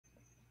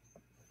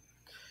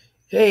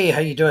Hey, how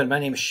you doing? My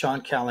name is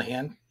Sean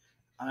Callahan.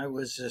 I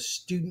was a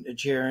student at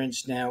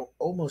Jaren's now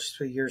almost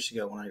 3 years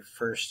ago when I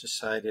first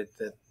decided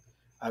that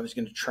I was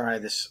going to try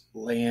this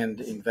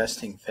land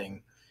investing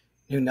thing.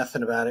 Knew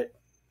nothing about it.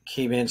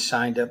 Came in,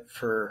 signed up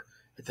for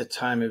at the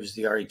time it was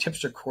the RE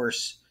Tipster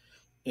course,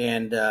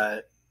 and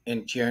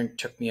Jaren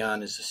took me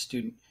on as a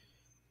student.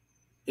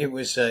 It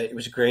was a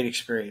great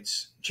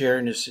experience.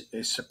 Jaren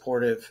is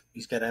supportive.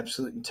 He's got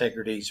absolute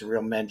integrity. He's a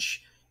real mensch,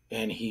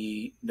 and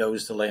he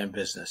knows the land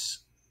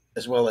business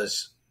as well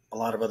as a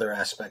lot of other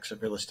aspects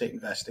of real estate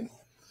investing.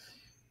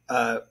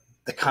 The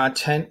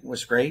content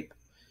was great,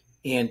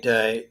 and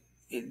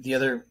the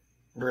other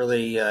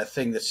really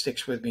thing that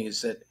sticks with me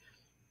is that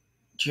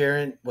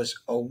Jaren was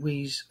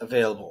always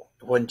available.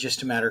 It wasn't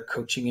just a matter of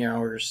coaching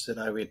hours that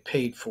I would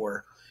paid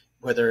for,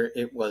 whether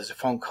it was a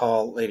phone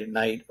call late at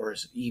night or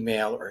as an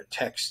email or a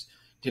text,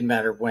 didn't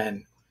matter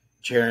when.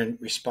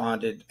 Jaren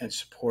responded and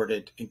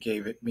supported and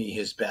gave it me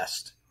his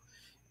best.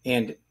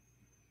 And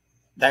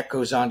that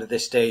goes on to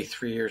this day,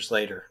 3 years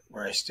later,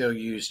 where I still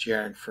use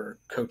Jaren for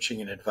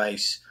coaching and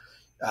advice,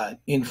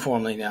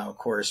 informally now, of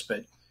course,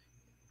 but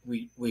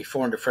we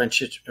formed a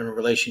friendship and a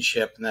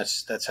relationship, and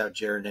that's how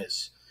Jaren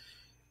is.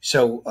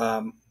 So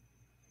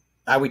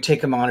I would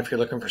take him on if you're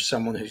looking for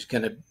someone who's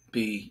going to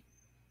be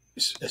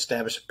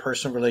establish a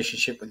personal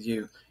relationship with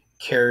you,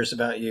 cares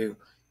about you,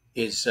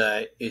 is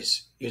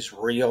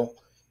real,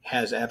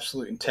 has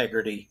absolute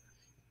integrity,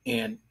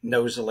 and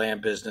knows the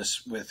land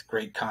business with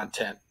great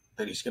content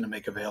that he's going to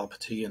make available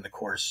to you in the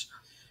course.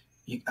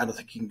 I don't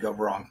think you can go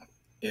wrong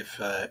if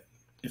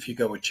you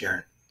go with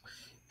Jaren.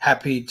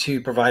 Happy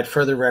to provide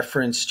further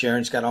reference.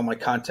 Jaren's got all my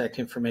contact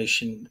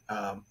information.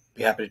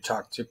 Be happy to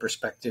talk to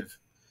prospective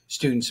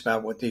students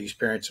about what the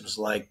experience was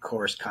like,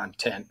 course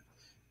content,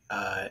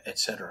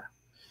 etc.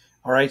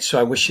 All right, so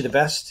I wish you the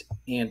best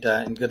and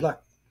good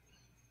luck.